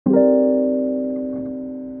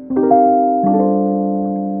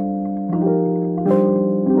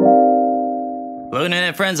Hello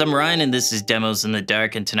internet friends, I'm Ryan and this is Demos in the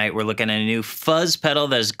Dark, and tonight we're looking at a new fuzz pedal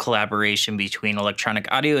that is a collaboration between Electronic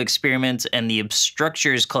Audio Experiments and the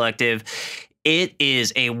Obstructures collective. It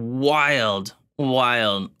is a wild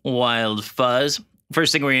fuzz.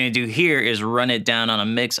 First thing we're going to do here is run it down on a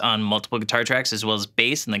mix on multiple guitar tracks as well as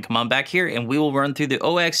bass, and then come on back here and we will run through the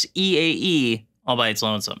 0xEAE all by its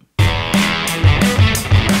lonesome.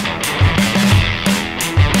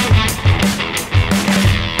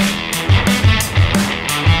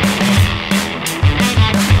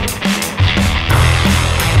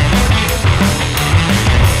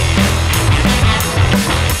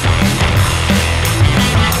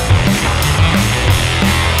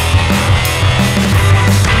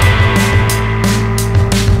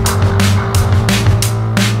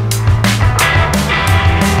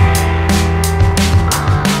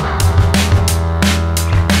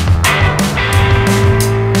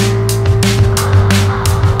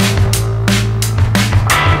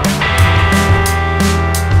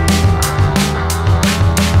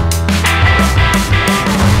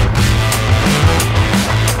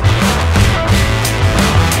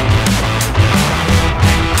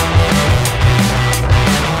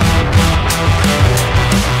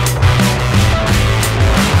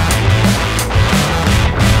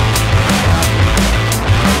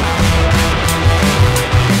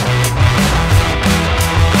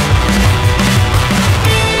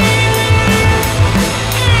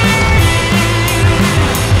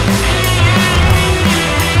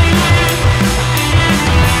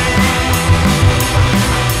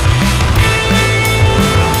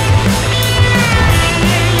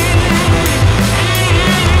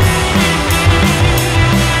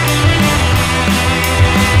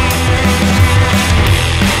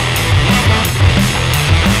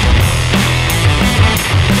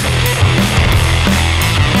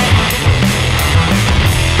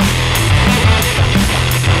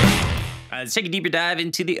 Let's take a deeper dive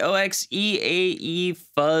into the 0xEAE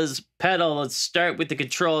Fuzz pedal. Let's start with the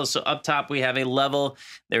controls. So up top, we have a level.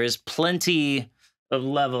 There is plenty of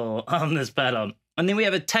level on this pedal. And then we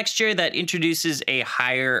have a texture that introduces a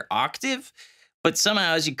higher octave, but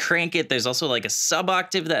somehow as you crank it, there's also like a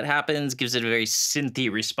sub-octave that happens, gives it a very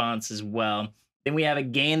synthy response as well. Then we have a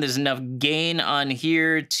gain. There's enough gain on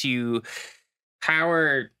here to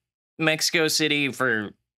power Mexico City for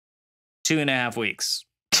 2.5 weeks.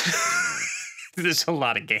 There's a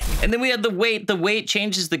lot of gain. And then we have the weight. The weight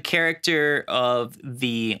changes the character of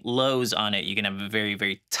the lows on it. You can have a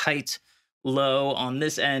very tight low on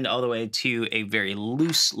this end all the way to a very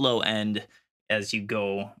loose low end as you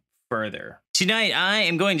go further. Tonight, I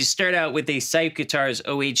am going to start out with a Sipe Guitars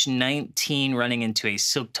OH19 running into a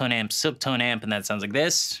Silktone amp, and that sounds like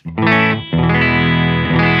this.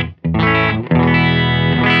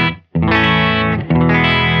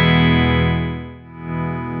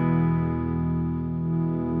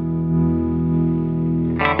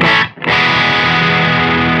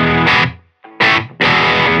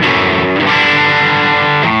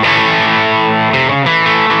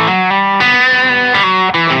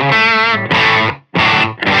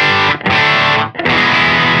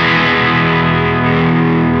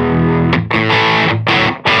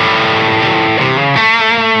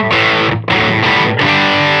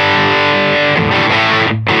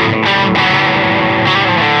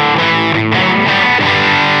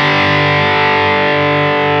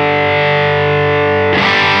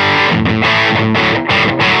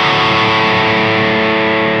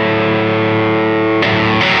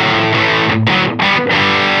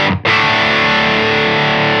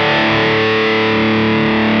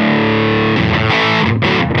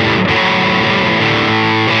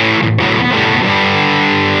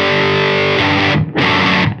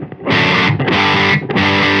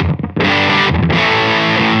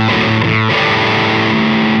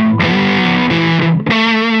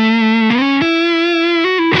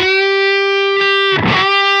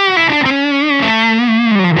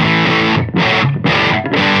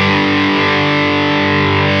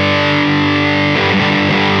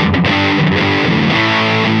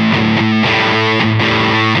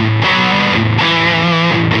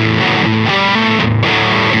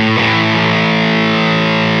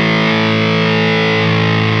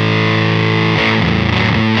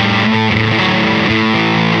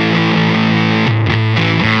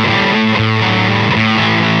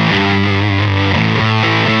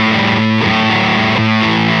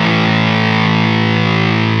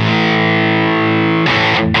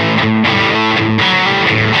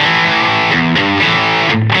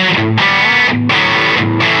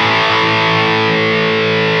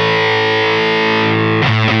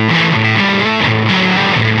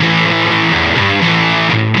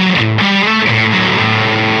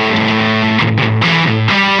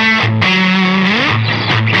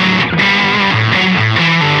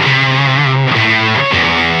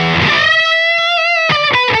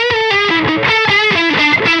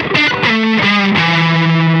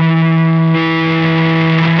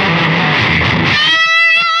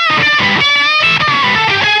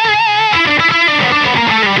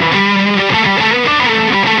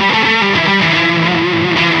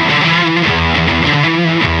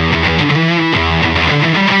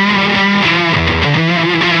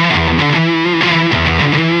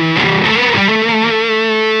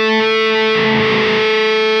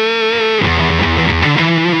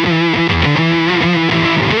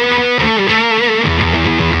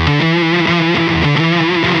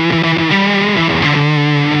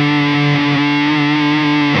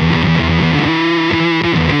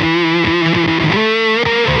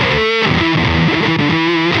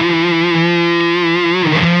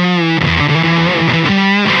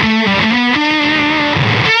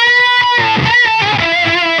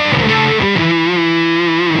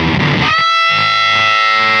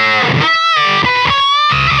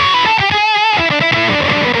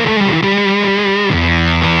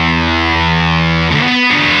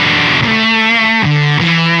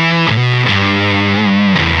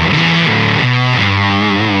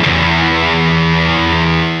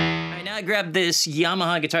 grab this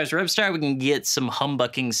Yamaha Guitars Rev Star. We can get some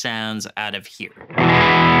humbucking sounds out of here.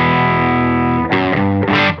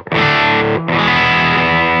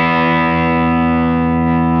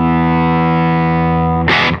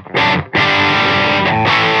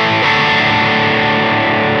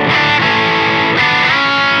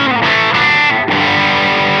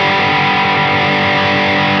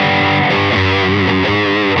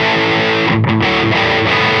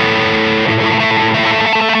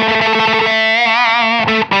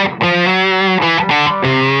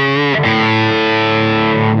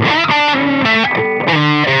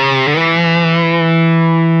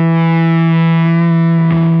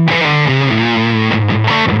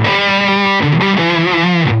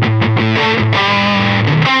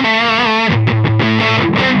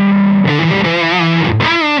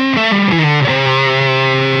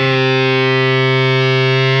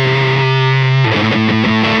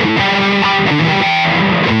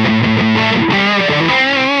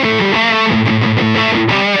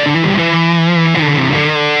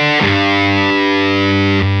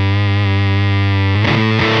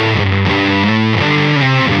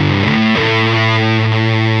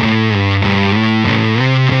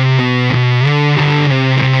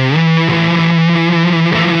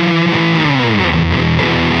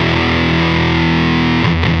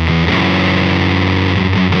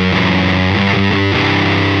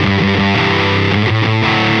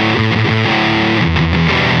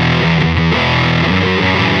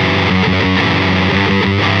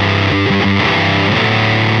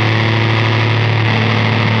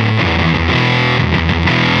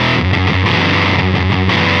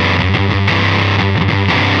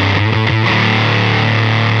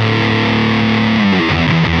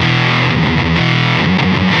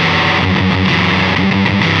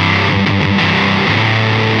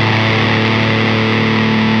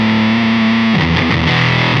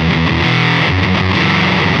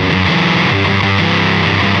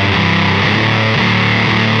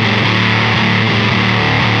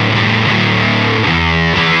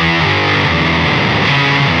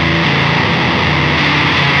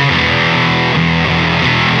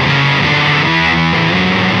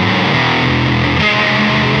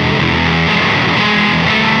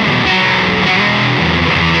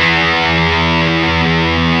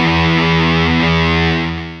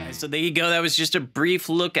 So there you go. That was just a brief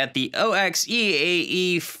look at the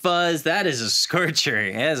 0xEAE Fuzz. That is a scorcher.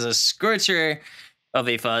 It has a scorcher of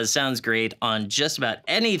a fuzz. Sounds great on just about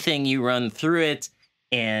anything you run through it,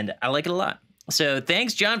 and I like it a lot. So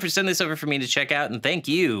thanks, John, for sending this over for me to check out, and thank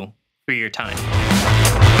you for your time.